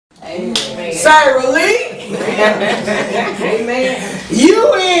Sarah Lee. Amen.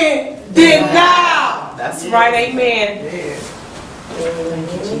 You in denial. That's right. Amen.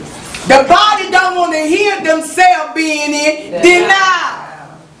 The body don't want to hear themselves being in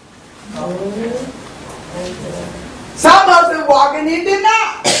denial. Some of us are walking in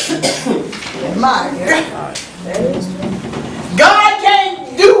denial. My God. God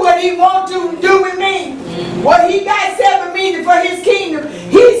can't do what he wants to do with me. What he got set for me for his kingdom,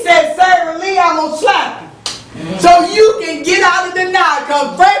 he said, Sarah Lee, I'm going to slap you. So you can get out of denial.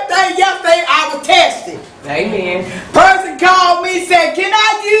 Because first thing yesterday, I was tested. Amen. Person called me and said, can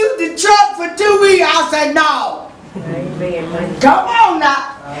I use the truck for 2 weeks? I said, no. Amen. Come on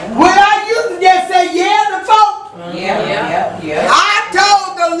now. When I used to just say, yeah, the folks. Yeah. I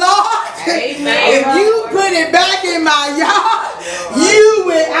told the Lord, if you put it back in my yard,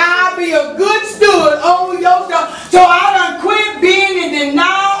 you and I'll be a good steward over your stuff. So I done quit being in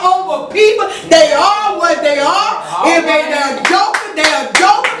denial over people. They are what they are. If they're a joker, they're a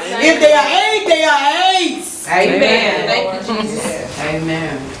joker. If they are AIDS, they are AIDS. Amen. Thank you, Jesus.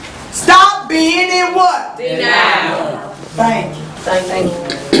 Amen. Stop being in what? Denial. Thank you. Thank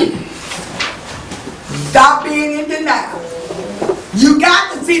you. Stop being in denial. You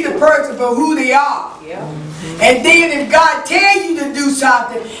got to see the person for who they are. Yeah. And then if God tells you to do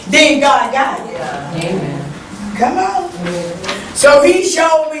something, then God got it. Yeah. Amen. Come on. So he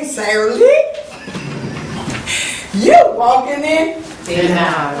showed me, Sarah Lee, you walking in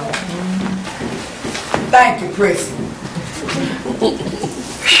Denial. Thank you, Chrissy.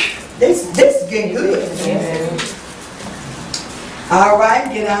 This is getting good. Amen. All right,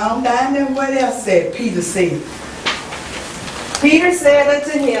 get on down there. What else said? Peter said. Peter said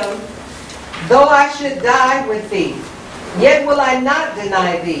unto him, though I should die with thee, yet will I not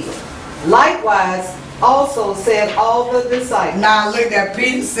deny thee. Likewise also said all the disciples. Now look at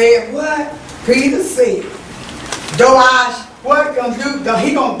Peter said what? Peter said, though I, what gonna do?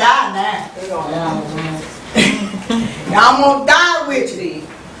 He gonna die now. I'm gonna die with you.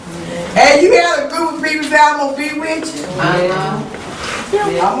 And you had a group of people say, I'm gonna be with you.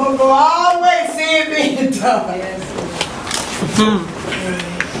 I'm gonna go all the way, see it being done.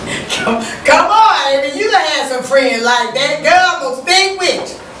 Come on, Amy, you done had some friends like that. Girl, I'm gonna stay with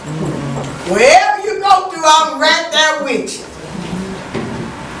you. Wherever you go through, I'm right there with you.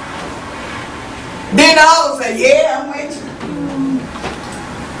 Then all say, yeah, I'm with you.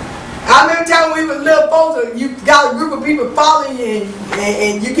 I remember time we were little folks, you got a group of people following you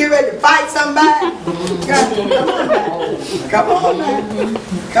and you get ready to fight somebody. Come on now.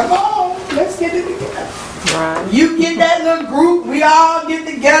 Come on, let's get it together. Right. You get that little group, we all get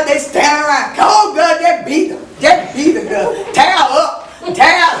together, they stand around. Come on, girl, that beat her. That beat her, girl. Tear her up.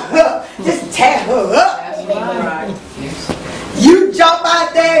 Tear her up. Just tear her up. Right. You jump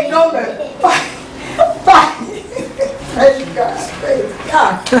out there and go to fight. Fight. Praise God. Praise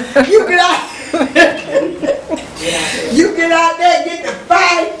God. You get out. You get out there and get to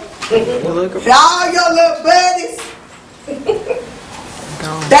fight. And all your little buddies.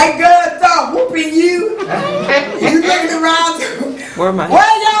 That girl start whooping you. You looking around. Where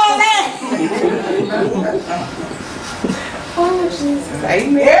y'all at?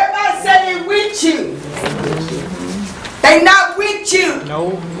 Everybody say they with you. They not with you.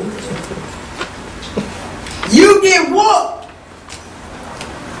 No. You get whooped.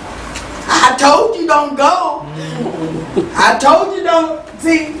 I told you don't go. I told you don't.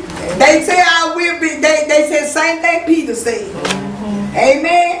 See, they say I will be. They said the same thing Peter said.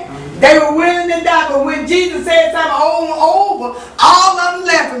 Amen. They were willing to die, but when Jesus said something over, all of them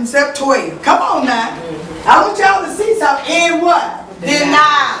left him except 12. Come on now. I want y'all to see something in what?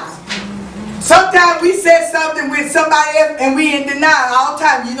 Denial. Sometimes we said something with somebody else and we in denial all the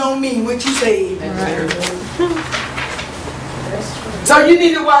time. You don't mean what you said. So you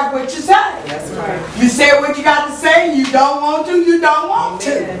need to watch what you say. That's right. You said what you got to say. You don't want to. You don't want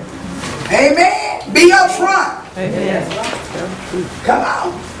to. Amen. Be up front. Amen. Come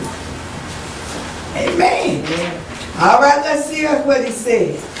on. Amen. All right, let's see what he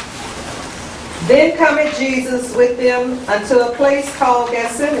said. Then cometh Jesus with them unto a place called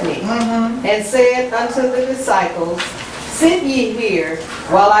Gethsemane, and said unto the disciples, sit ye here,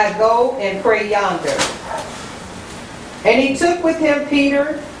 while I go and pray yonder. And he took with him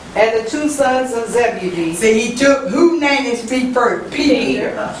Peter and the 2 sons of Zebedee. See, he took, who named his feet first?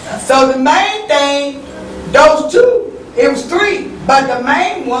 Peter. So the main thing, those 2, it was 3, but the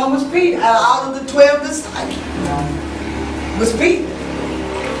main one was Peter. Out of the 12 disciples was Peter.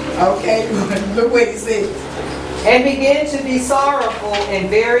 Okay, look what he says. And began to be sorrowful and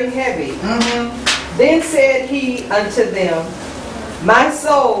very heavy. Then said he unto them, My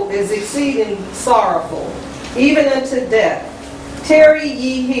soul is exceeding sorrowful, even unto death. Tarry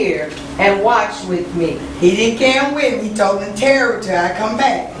ye here, and watch with me. He didn't carry with me. He told them, tarry till I come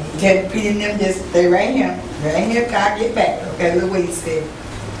back. He told Peter and them, just stay right here till I get back. Okay, look what he said.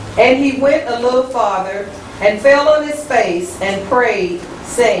 And he went a little farther, and fell on his face, and prayed,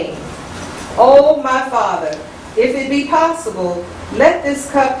 saying, O my Father, if it be possible, let this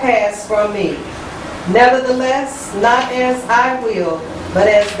cup pass from me. Nevertheless, not as I will, but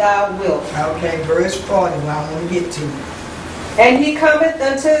as thou wilt. Okay, verse 40, what I want to get to. And he cometh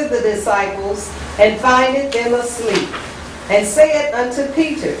unto the disciples, and findeth them asleep, and saith unto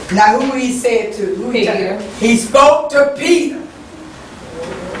Peter. Now who he said to? Who Peter. He spoke to Peter.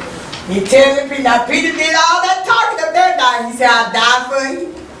 He telling Peter. Now Peter did all that talking up there. Now he said, I die for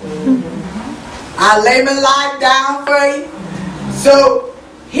you. I lay my life down for you. So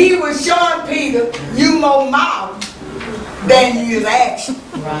he was showing Peter, you more mouth than you use action.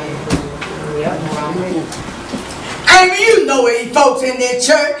 Right. Yep. Right. And you know these folks in their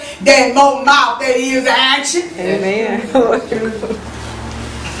church that more mouth than he use action. Amen.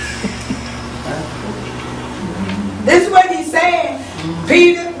 This is what he's saying.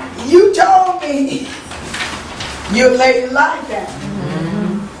 Peter, you told me you lay your life down.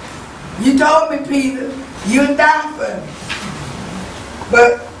 You told me, Peter, you'll die for me.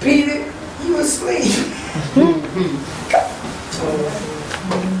 But Peter, you asleep.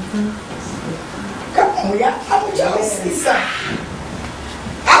 Come on, y'all. I want y'all to see something.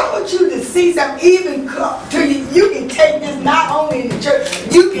 I want you to see something. Even come to you. You can take this not only in the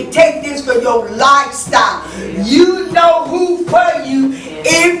church. You can take this for your lifestyle. You know who for you.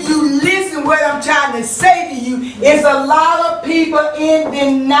 If you listen what I'm trying to say to you, it's a lot of people in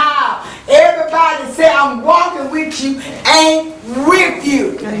denial. Everybody say, I'm walking with you, ain't with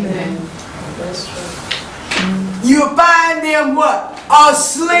you. Amen. That's true. You find them what?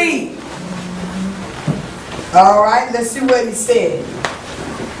 Asleep. All right, let's see what he said.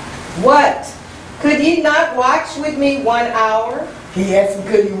 What? Could ye not watch with me 1 hour? He asked him,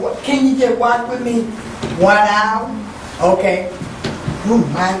 can you just watch with me 1 hour? Okay. Oh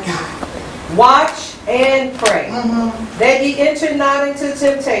my God. Watch and pray, that ye enter not into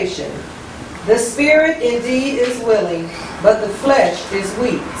temptation. The spirit indeed is willing, but the flesh is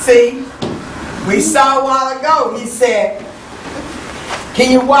weak. See, we saw a while ago, he said,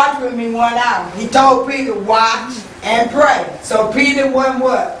 can you watch with me 1 hour? He told Peter, watch and pray. So Peter wasn't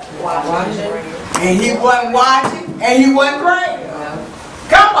what? Watching. And he wasn't watching, and he wasn't praying.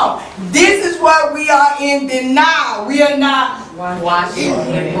 Come on. This is what we are in denial. We are not Watching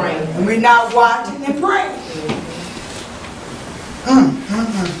and praying. we're not watching and praying.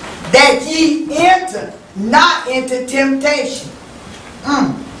 That ye enter not into temptation.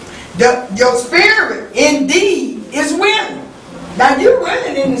 Your spirit indeed is willing. Now you're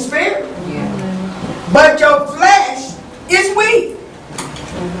willing in the spirit. But your flesh is weak.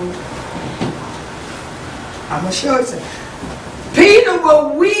 I'm going to show you something. Peter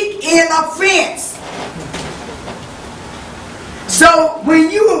was weak in offense. So when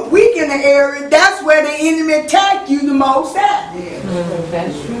you are weak in the area, that's where the enemy attacked you the most at.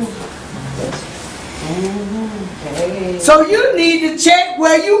 That's true. Okay. So you need to check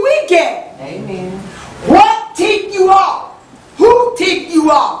where you weak at. Amen. What ticked you off? Who ticked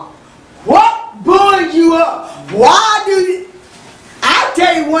you off? What bulled you up? Why do you... I'll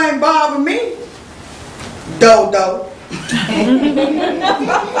tell you one bother me. Dodo.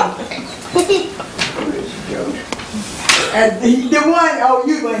 And the one, oh,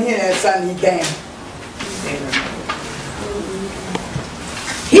 you gonna hear that Sunday he came.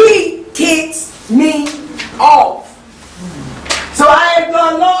 He ticks me off. So I asked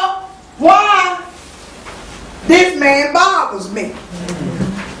God, Lord, why this man bothers me?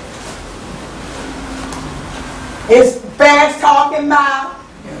 His fast talking mouth,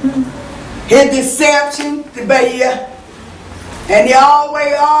 his deception, and they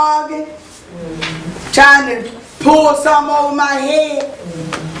always arguing, trying to pull something over my head.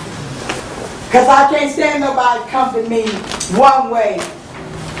 Because I can't stand nobody come to me one way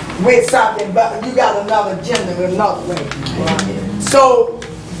with something, but you got another agenda another way. So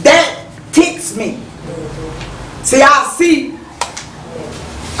that ticks me. See, I see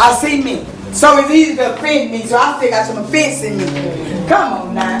me. So it's easy to offend me, so I still got some offense in me. Come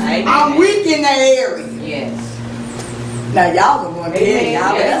on now. Amen. I'm weak in that area. Yes. Now y'all are going to tell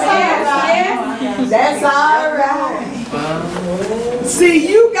y'all. That's all right. See,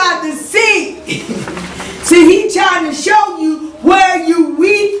 you got to see. See, he trying to show you where you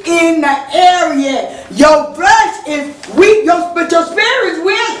weak in the area. Your flesh is weak, but your spirit is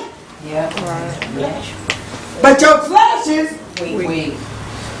willing. Yeah. Right. But your flesh is Weak.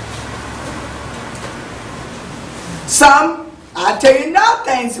 Some, I tell you another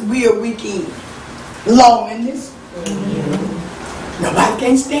things we are weak in. Loneliness. Nobody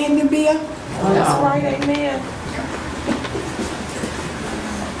can stand to be alone. Oh, that's right, amen.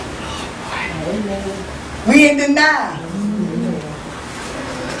 We in denial.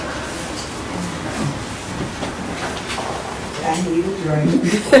 I need a drink.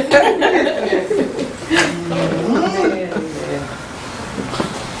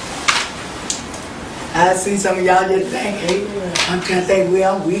 I see some of y'all just think, I'm trying to think where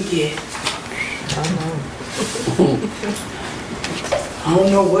I'm weak at. I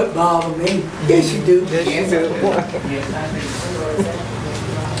don't know what bothers me. Yes, you do.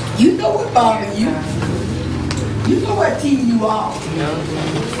 You know what bothers you. You know what team you are.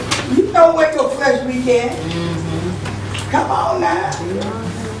 You know what your flesh weak at. Come on now.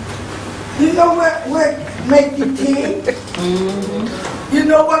 You know what make you tick. You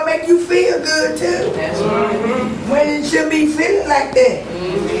know what make you feel good too. That's right. When it should be feeling like that.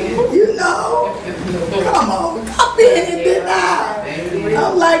 You know. Come on. Stop being in denial.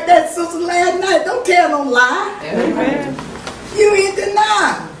 I'm like that sister last night. Don't tell no lie. Amen. You in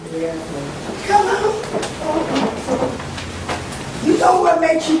denial. Come on. You know what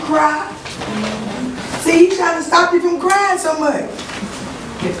makes you cry? See, he's trying to stop you from crying so much.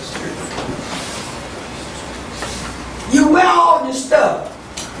 You wear all your stuff.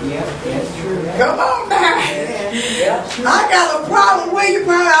 Yeah, that's true. Come on now. Yeah. I got a problem where you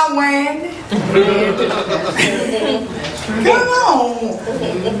probably I'm wearing it. Come on.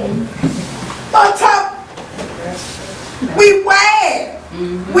 On top, we wear.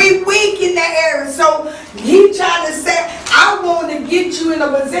 We weak in that area. So he trying to say, I want to get you in a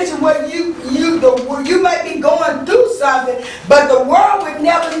position where you might be going through something, but the world would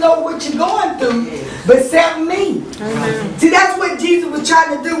never know what you're going through, but except me. See, that's what Jesus was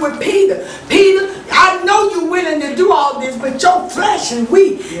trying to do with Peter. Peter, I know you're willing to do all this, but your flesh is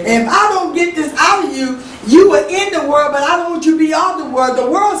weak. And if I don't get this out of you, you are in the world, but I don't want you to be on the world. The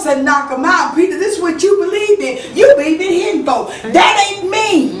world said knock them out. Peter, this is what you believe in. You believe in him, though. That ain't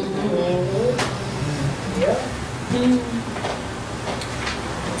me.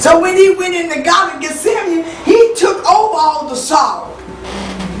 So when he went in the Garden of Gethsemane, he took over all the sorrow.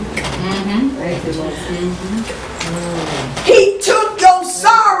 He took your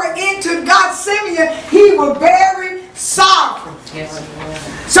sorrow into Gethsemane. He was very sorrowful.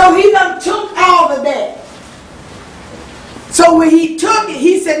 So he done took all of that. So when he took it,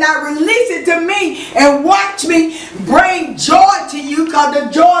 he said, now release it to me and watch me bring joy to you, because the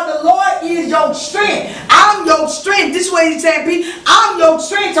joy of the Lord is your strength. I'm your strength. This is what he said, Peter. I'm your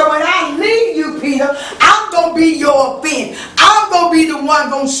strength. So when I leave you, Peter, I'm going to be your offense. I'm going to be the one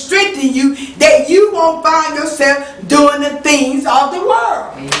going to strengthen you, that you won't find yourself doing the things of the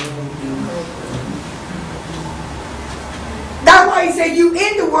world. That's why he said you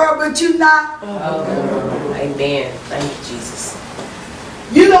in the world, but you not. Amen. Thank you, Jesus.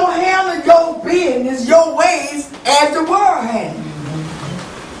 You don't handle your business, your ways, as the world handles.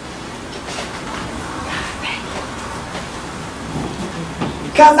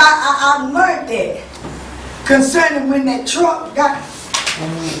 Because I learned that concerning when that truck got,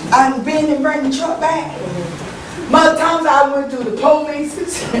 I've been and bring the truck back. Most times I went through the police,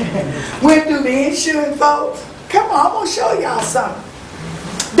 went through the insurance folks. Come on, I'm going to show y'all something.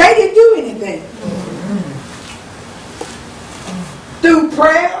 They didn't do anything. Through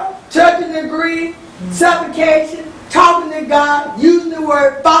prayer, touching and agreeing, supplication, talking to God, using the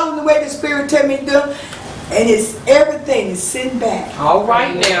word, following the way the Spirit tell me to do, and it's everything is sitting back. All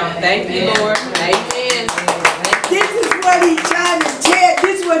right now. Thank you, Lord. Amen. This is what he's trying to tell.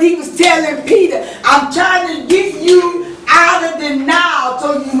 This is what he was telling Peter. I'm trying to get you out of denial,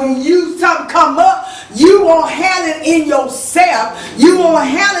 so when something come up, you won't handle it in yourself. You won't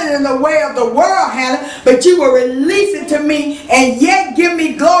handle it in the way of the world handle it, but you will release it to me and yet give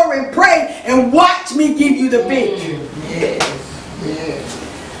me glory and praise and watch me give you the victory. Yes.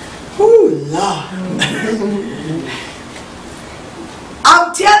 Yes. Ooh, Lord.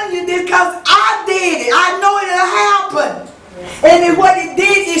 I'm telling you this because I did it. I know it'll happen. And what it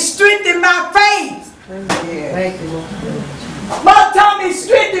did is strengthen my faith. Thank you, Lord. By the time it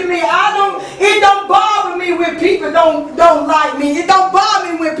strengthened me, it don't bother me when people don't like me. It don't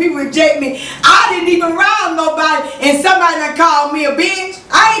bother me when people reject me. I didn't even round nobody and somebody that called me a bitch.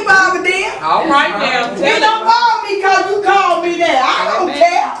 I ain't bothered them. All right now. It don't bother me because you called me that. I don't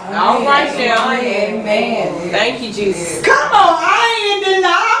care. All right now. Amen. Thank you, Jesus. Come on, I ain't in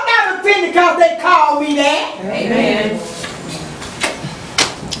denial. I'm not offended because they called me that. Amen.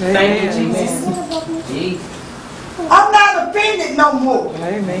 Thank you, Jesus. Jesus. I'm not offended no more.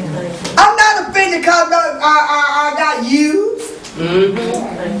 Amen. I'm not offended because I got used.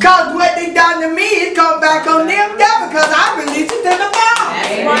 Because what they done to me, it come back on them devil because I released it to the mouth.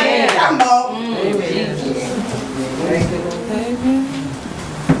 That's right. Come on. Amen.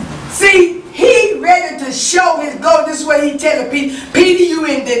 See, he ready to show his glory. This is what he telling Peter. Peter, you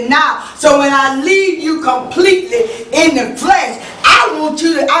in denial. So when I leave you completely in the flesh, I want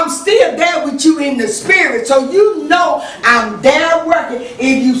you to, I'm still there with you in the spirit. So you know I'm there working.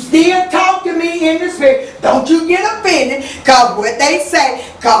 If you still talk to me in the spirit, don't you get offended. Because what they say,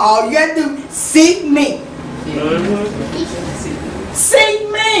 because all you have to do, seek me. Seek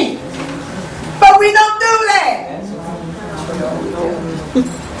me. But we don't do that.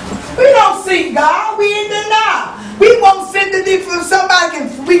 We don't seek God. We in denial. We won't send the deep for somebody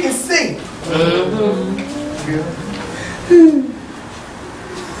we can see.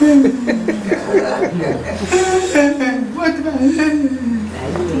 What about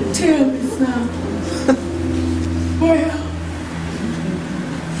tell me something. Well,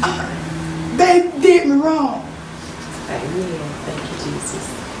 they did me wrong. Amen. Thank you, Jesus.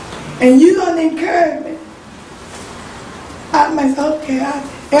 And you don't encourage me. I might say, okay,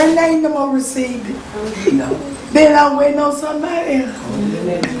 and they ain't no more received it. Then I'm waiting on somebody else.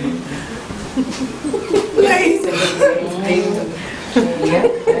 Please.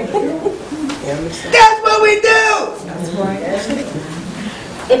 That's what we do. That's right.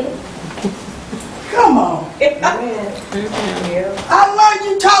 Come on. I learned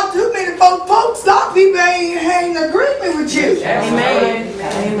you talk too many folks. Some people ain't in agreement with you. Amen.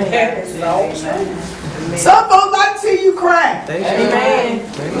 Some folks like to see you cry. Amen.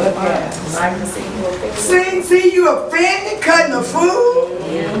 See you offended, cutting the food.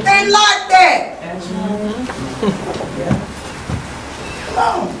 They like that. Come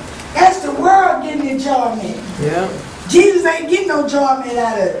on. That's the world getting enjoyment. Yeah. Jesus ain't getting no enjoyment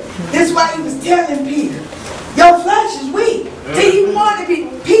out of it. That's why he was telling Peter, your flesh is weak. See, he wanted to be,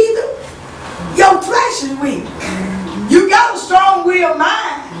 Peter, your flesh is weak. You got a strong-willed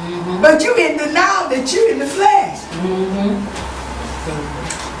mind, but you in denial that you in the flesh.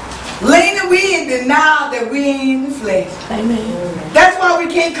 Later, we in denial that we ain't in the flesh. Amen. That's why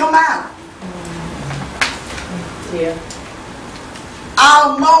we can't come out. Yeah.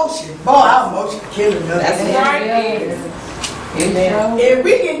 Our emotion, boy, our emotion killing us. That's right. Amen. If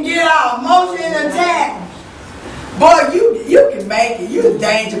we can get our emotion intact, boy, you can make it. You're a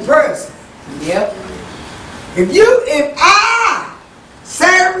dangerous person. Yep. If I,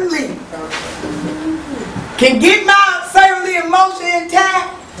 Sarah Lee, can get my Sarah Lee emotion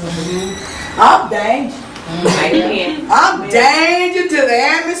intact, I'm dangerous. Amen. I'm danger to the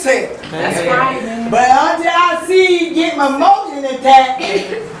atmosphere. That's right. But until I see you get my emotion intact,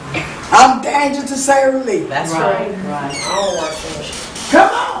 I'm danger to Sarah Lee. That's right. Right.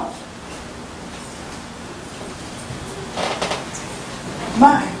 Come on.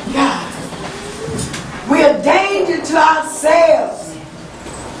 My God. We're a danger to ourselves.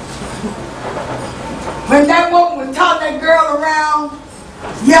 When that woman was tossing that girl around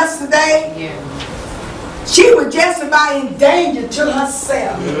yesterday, she was just about in danger to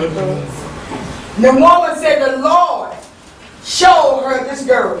herself. The woman said the Lord showed her this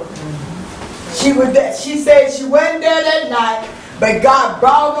girl. She was there. She said she wasn't there that night, but God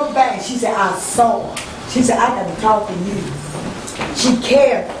brought her back. She said, I saw her. She said, I got to talk to you. She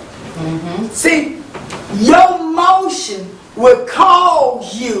cared. See, your emotion will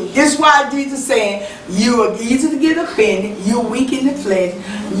cause you. This is why Jesus saying, you are easy to get offended. You're weak in the flesh.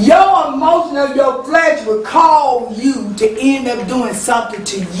 Your emotion of your flesh will cause you to end up doing something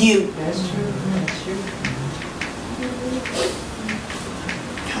to you. That's true. That's true.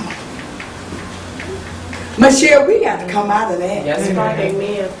 Michelle, we got to come out of that. That's right.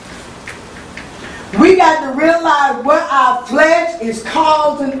 Amen. We got to realize what our flesh is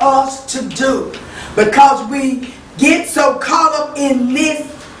causing us to do. Because we get so caught up in this,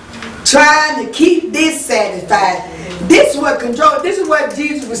 trying to keep this satisfied. This is what control. This is what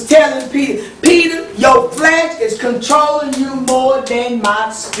Jesus was telling Peter. Peter, your flesh is controlling you more than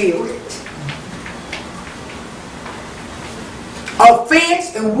my spirit.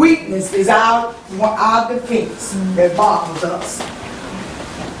 Offense and weakness is our defense that bothers us.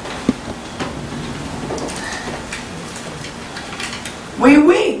 We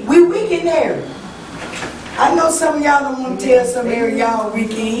weak in there. I know some of y'all don't want to tell some of y'all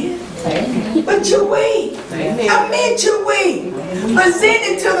weekend, but you're weak. Amen. I meant you're weak. Present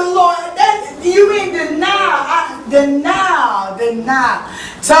it to the Lord. You in denial. Denial.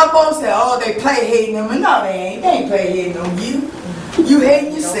 Some folks say, oh, they play hating them. No, they ain't. They ain't play hating on you. You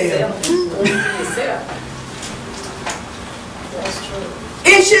hating yourself.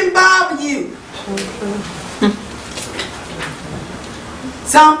 It shouldn't bother you.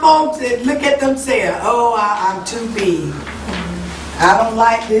 Some folks that look at themselves, oh, I'm too big. I don't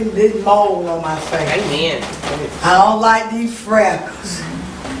like this mold on my face. Amen. I don't like these freckles.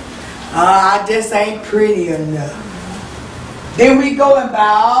 I just ain't pretty enough. Then we go and buy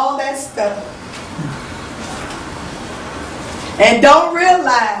all that stuff. And don't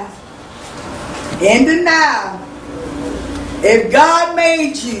realize, in denial, if God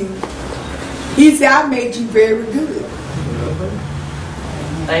made you, He said, I made you very good.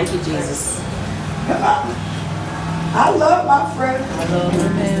 Thank you, Jesus. I love my friend.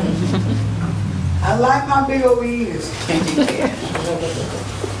 I like my big old ears.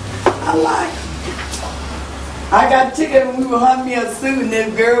 I like them. I got a ticket when we were hunting me a suit, and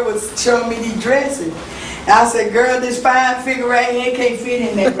this girl was showing me these dresses. And I said, girl, this fine figure right here can't fit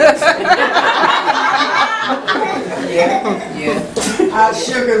in that dress. Yeah. I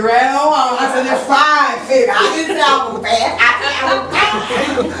shook it right on. I said, this fine figure. I didn't say I was bad. I said I was bad.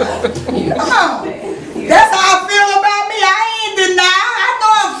 Come on. That's how I feel about me. I ain't denying. I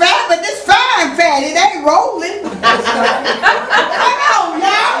know I'm fat, but this fine fat, it ain't rolling. Come on,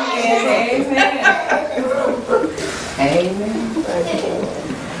 y'all. Amen.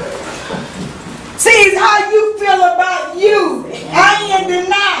 See, it's how you feel about you. I ain't in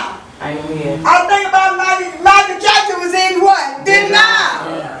denial. Amen. I think about Michael Jackson was in what?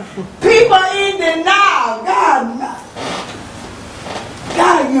 Denial. People in denial.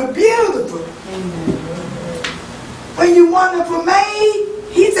 God, you're beautiful. When you wonderful made,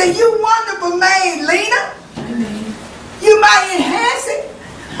 He said, you wonderful made, Lena. You might enhance it,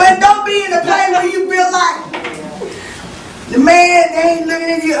 but don't be in a place where you feel like the man ain't looking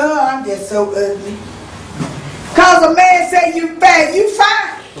at you, oh, I'm just so ugly. Because a man say you fat, you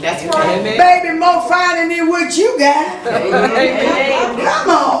fine. That's right. Baby, more finer than what you got. Amen. Come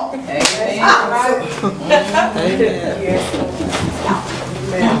on.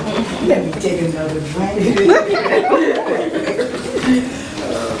 Let me take another drink.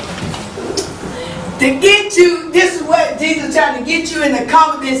 To get you, this is what Jesus trying to get you in the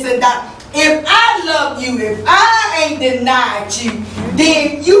confidence and that if I love you, if I ain't denied you,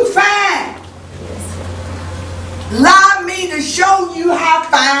 then you fine. Allow me to show you how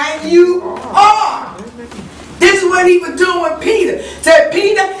fine you are. This is what He was doing with Peter. Said,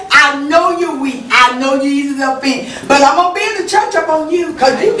 Peter, I know you're weak. I know you're easy to offend. But I'm going to build the church up on you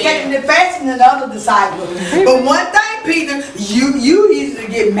because you kept it faster than the other disciples. But one thing, Peter, you easy to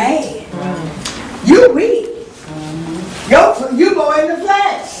get mad. You weak. You go in the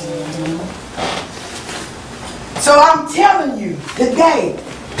flesh. So I'm telling you today,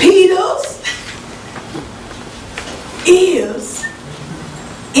 Peter's is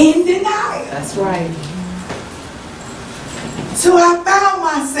in denial. That's right. So I found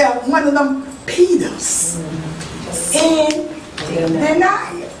myself one of them Peters in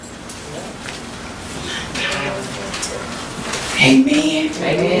denial. Amen.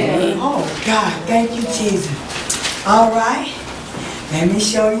 Amen. Oh God, thank you, Jesus. All right. Let me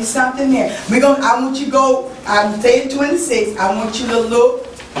show you something there. I want you to go, I'm saying 26. I want you to look,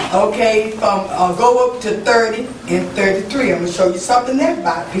 okay, from go up to 30 and 33. I'm going to show you something there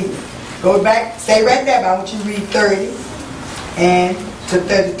about Peter. Go back, stay right there, but I want you to read 30 and to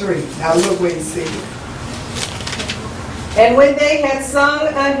 33. Now look what it says. And when they had sung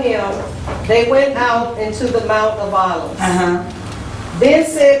a hymn, they went out into the Mount of Olives. Then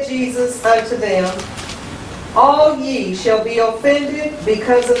said Jesus unto them, all ye shall be offended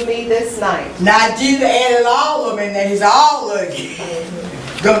because of me this night. Now Jesus added all of them in there. He said, all of you.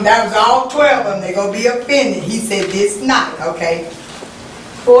 That was all 12 of them. They're going to be offended. He said, this night, okay?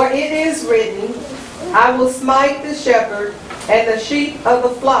 For it is written, I will smite the shepherd, and the sheep of the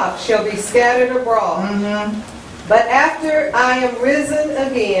flock shall be scattered abroad. But after I am risen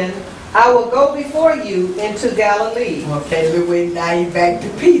again, I will go before you into Galilee. Okay, look, now you're back to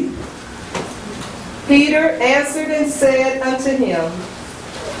Peter. Peter answered and said unto him,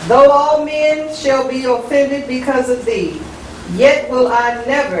 though all men shall be offended because of thee, yet will I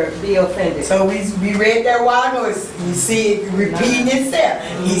never be offended. So we read that a while ago. You see it repeating itself.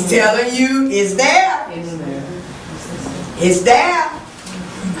 He's telling you it's there. It's there.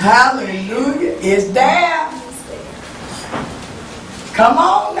 Hallelujah. It's there. Come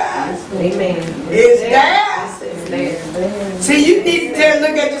on now. Amen. It's there. It's there. See, you need to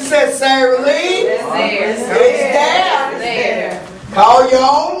look at yourself, Sarah Lee. It's there. Call your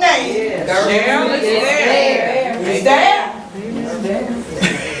own name. Cheryl, it's there. It's there.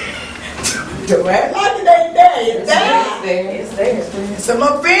 Don't act like it ain't there. It's there. It's there. Some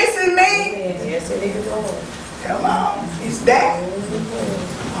offenses, man. Yes, it is, Lord. Come on. It's that.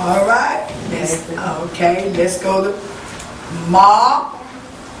 All right. Okay, let's go to Mark.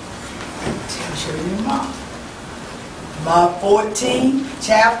 I'll show you Mark. Mark 14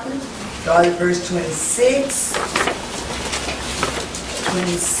 chapter, start at verse 26.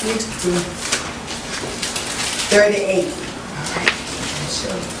 26 to 38. All right, I'll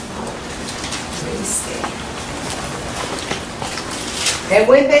show you. What he said. And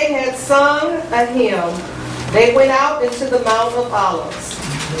when they had sung a hymn, they went out into the Mount of Olives.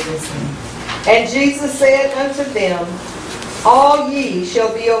 And Jesus said unto them, all ye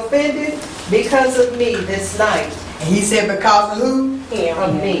shall be offended because of me this night. And he said, because of who? Him.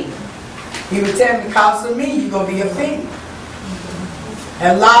 Of me. He was telling me, because of me, you're going to be offended.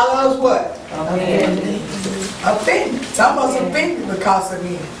 And a lot of us what? Offended. Offended. Some of us offended because of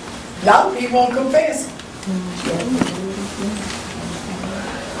me. A lot of people won't confess it.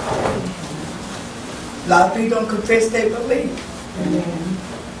 A lot of people don't confess they believe.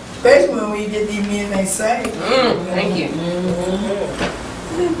 Especially when we get these men they say. Thank you.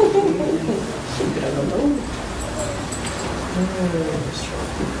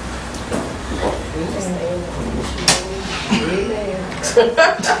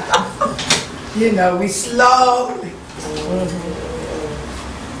 You know, we slowly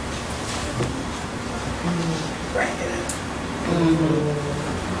bring it up.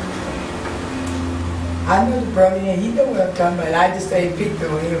 I know the brother, and he know what I'm talking about. I just ain't picked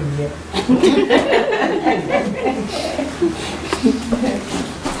on him yet.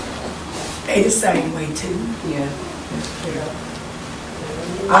 They the same way too. Yeah.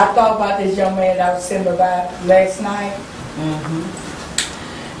 I thought about this young man I was sitting about last night.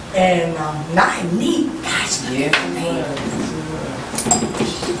 And not neat. Gosh, Yeah.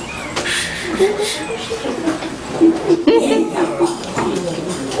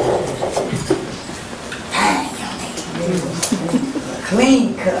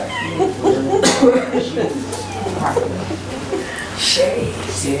 Clean cut.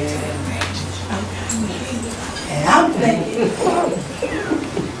 Shades. And I'm thinking,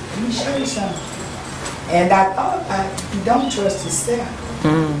 let me show you something. And I thought about it, you don't trust yourself.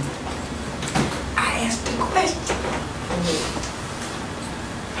 I asked the question.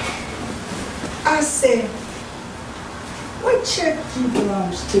 I said, what church you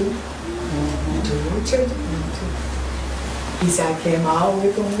belongs to? What church you belong to? He said, I came all the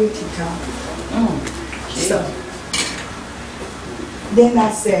way from Wichita. So, then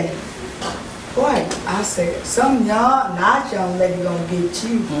I said, boy, I said, some young, not young lady gonna get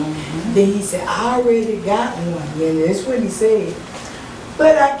you. Then he said, I already got one. And that's what he said.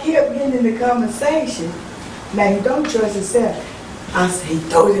 But I kept getting in the conversation. Now, you don't trust yourself. I said, he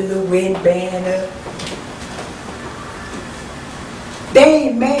throw the little red band up. They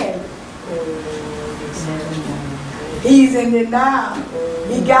ain't married. He's in denial.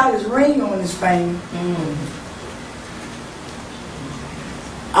 He got his ring on his finger.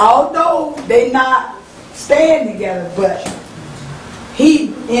 Although they not staying together, but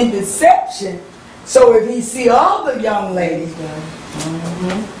he in deception. So if he see all the young ladies,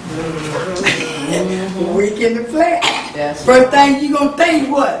 weak in the flesh. First thing you gonna think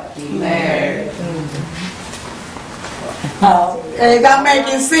what? Married. Is that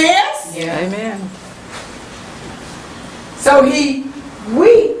making sense? Yeah. Amen. So he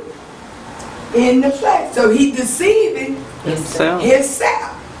weak in the flesh. So he deceiving Himself.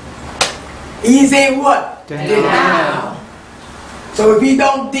 He's in what? Denial. So if he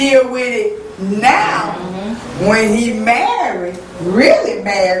don't deal with it now, when he married, really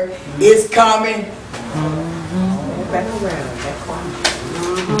married, it's coming.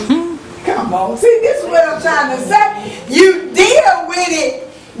 Come on, see, this is what I'm trying to say. You deal with it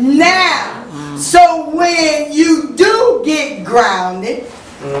now. So when you do get grounded,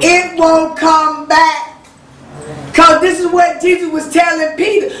 it won't come back. Because this is what Jesus was telling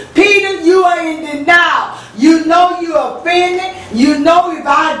Peter. Peter, you are in denial. You know you're offended. You know if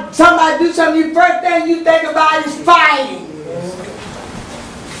somebody do something, the first thing you think about is fighting.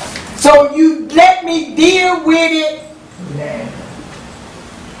 So you let me deal with it.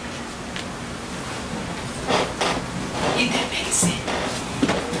 Ain't that make sense?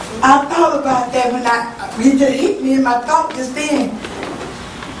 I thought about that when he just hit me in my thought just then.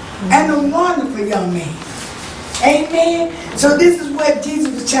 And a wonderful young man. Amen. So this is what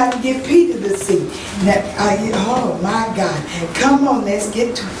Jesus was trying to get Peter to see. Now, oh my God. Come on, let's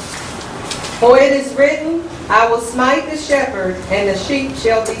get to it. For it is written, I will smite the shepherd, and the sheep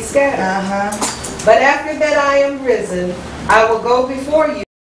shall be scattered. But after that I am risen, I will go before you.